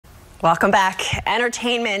Welcome back.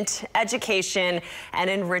 Entertainment, education, and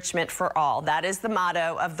enrichment for all. That is the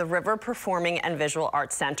motto of the River Performing and Visual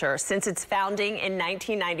Arts Center. Since its founding in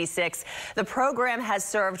 1996, the program has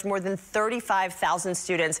served more than 35,000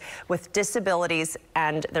 students with disabilities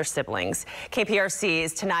and their siblings.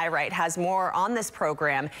 KPRC's Tanaya Wright has more on this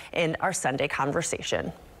program in our Sunday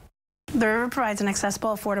conversation. The River provides an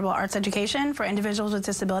accessible, affordable arts education for individuals with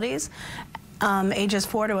disabilities, ages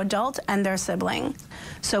 4 to adult, and their siblings.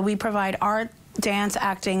 So we provide art, dance,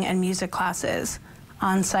 acting, and music classes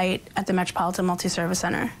on site at the Metropolitan Multi-Service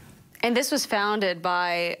Center. And this was founded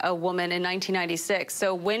by a woman in 1996.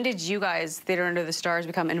 So when did you guys, Theater Under the Stars,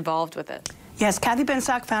 become involved with it? Yes, Kathy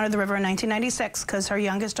Binstock founded the River in 1996 because her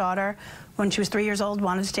youngest daughter, when she was 3 years old,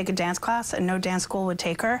 wanted to take a dance class and no dance school would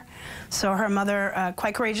take her. So her mother,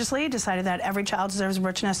 quite courageously, decided that every child deserves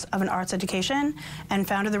richness of an arts education and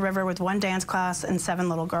founded the River with 1 dance class and 7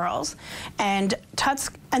 little girls. And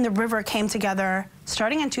Tuts and the River came together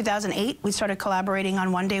starting in 2008. We started collaborating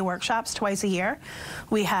on one-day workshops twice a year.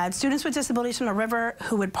 We had students with disabilities from the River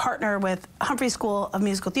who would partner with Humphrey School of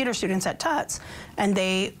Musical Theater students at Tuts, and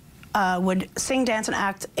they would sing, dance, and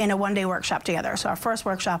act in a one-day workshop together. So our first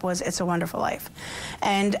workshop was It's a Wonderful Life.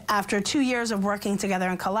 And after 2 years of working together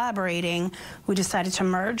and collaborating, we decided to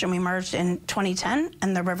merge, and we merged in 2010,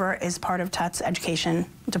 and the River is part of Tuts' education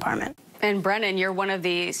department. And Brennan, you're one of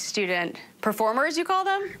the student performers, you call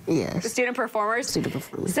them? Yes. The student performers? Student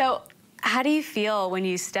performers. So how do you feel when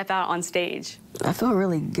you step out on stage? I feel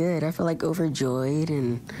really good. I feel like overjoyed,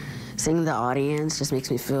 and seeing the audience just makes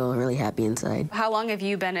me feel really happy inside. How long have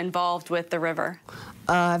you been involved with the River?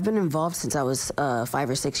 I've been involved since I was 5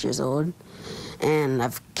 or 6 years old, and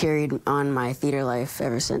I've carried on my theater life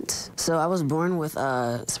ever since. So I was born with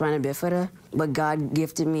spina bifida, but God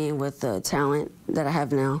gifted me with the talent that I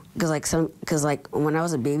have now. Because like when I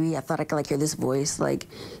was a baby, I thought I could hear this voice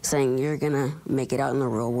saying, "You're gonna make it out in the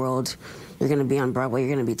real world. You're gonna be on Broadway.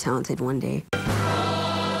 You're gonna be talented one day."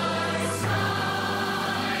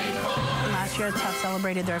 Last year, Tuts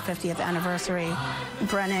celebrated their 50th anniversary.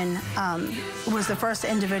 Brennan was the first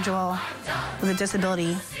individual with a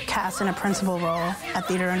disability cast in a principal role at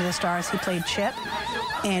Theater Under the Stars. He played Chip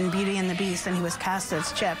in Beauty and the Beast, and he was cast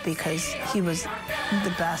as Chip because he was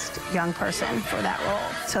the best young person for that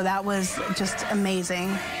role. So that was just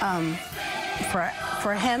amazing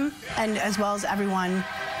for him, and as well as everyone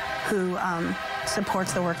who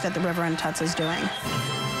supports the work that the River and Tuts is doing.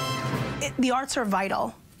 The arts are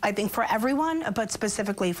vital, I think, for everyone, but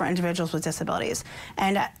specifically for individuals with disabilities.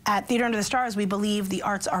 And at Theater Under the Stars, we believe the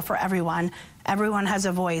arts are for everyone. Everyone has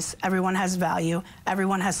a voice, everyone has value,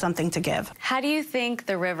 everyone has something to give. How do you think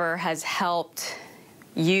the River has helped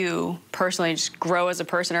you personally just grow as a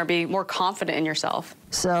person or be more confident in yourself?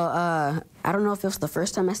 So I don't know if it was the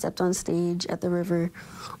first time I stepped on stage at the River,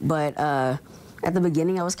 but at the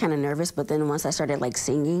beginning I was kind of nervous, but then once I started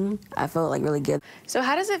singing, I felt really good. So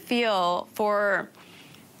how does it feel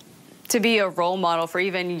to be a role model for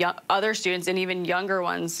even other students and even younger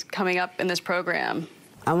ones coming up in this program?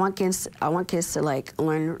 I want kids to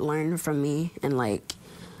learn from me, and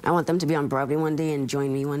I want them to be on Broadway one day and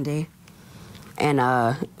join me one day, and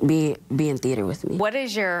be in theater with me. What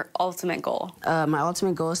is your ultimate goal? My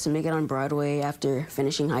ultimate goal is to make it on Broadway after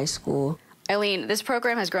finishing high school. Eileen, this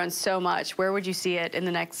program has grown so much. Where would you see it in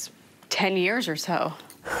the next 10 years or so?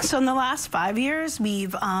 So in the last 5 years,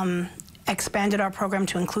 we've expanded our program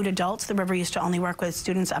to include adults. The River used to only work with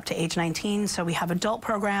students up to age 19, so we have adult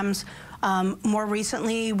programs. More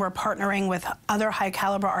recently, we're partnering with other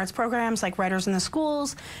high-caliber arts programs like Writers in the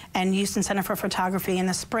Schools and Houston Center for Photography. In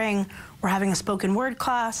the spring, we're having a spoken word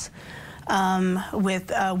class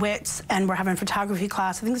with WITS, and we're having a photography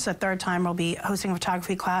class. I think this is the 3rd time we'll be hosting a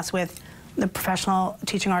photography class with the professional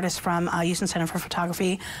teaching artists from Houston Center for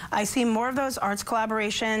Photography. I see more of those arts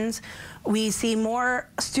collaborations. We see more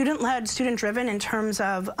student-led, student-driven in terms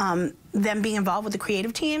of them being involved with the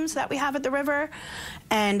creative teams that we have at the River.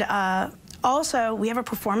 And also, we have a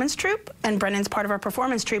performance troupe, and Brennan's part of our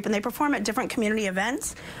performance troupe, and they perform at different community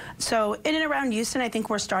events. So in and around Houston, I think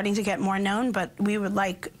we're starting to get more known, but we would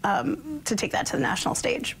like to take that to the national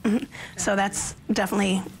stage. So that's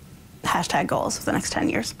definitely #goals for the next 10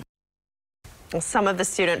 years. Some of the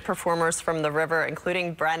student performers from the River,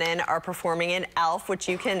 including Brennan, are performing in Elf, which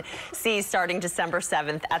you can see starting December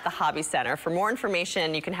 7th at the Hobby Center. For more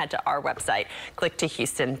information, you can head to our website,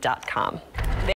 clicktohouston.com.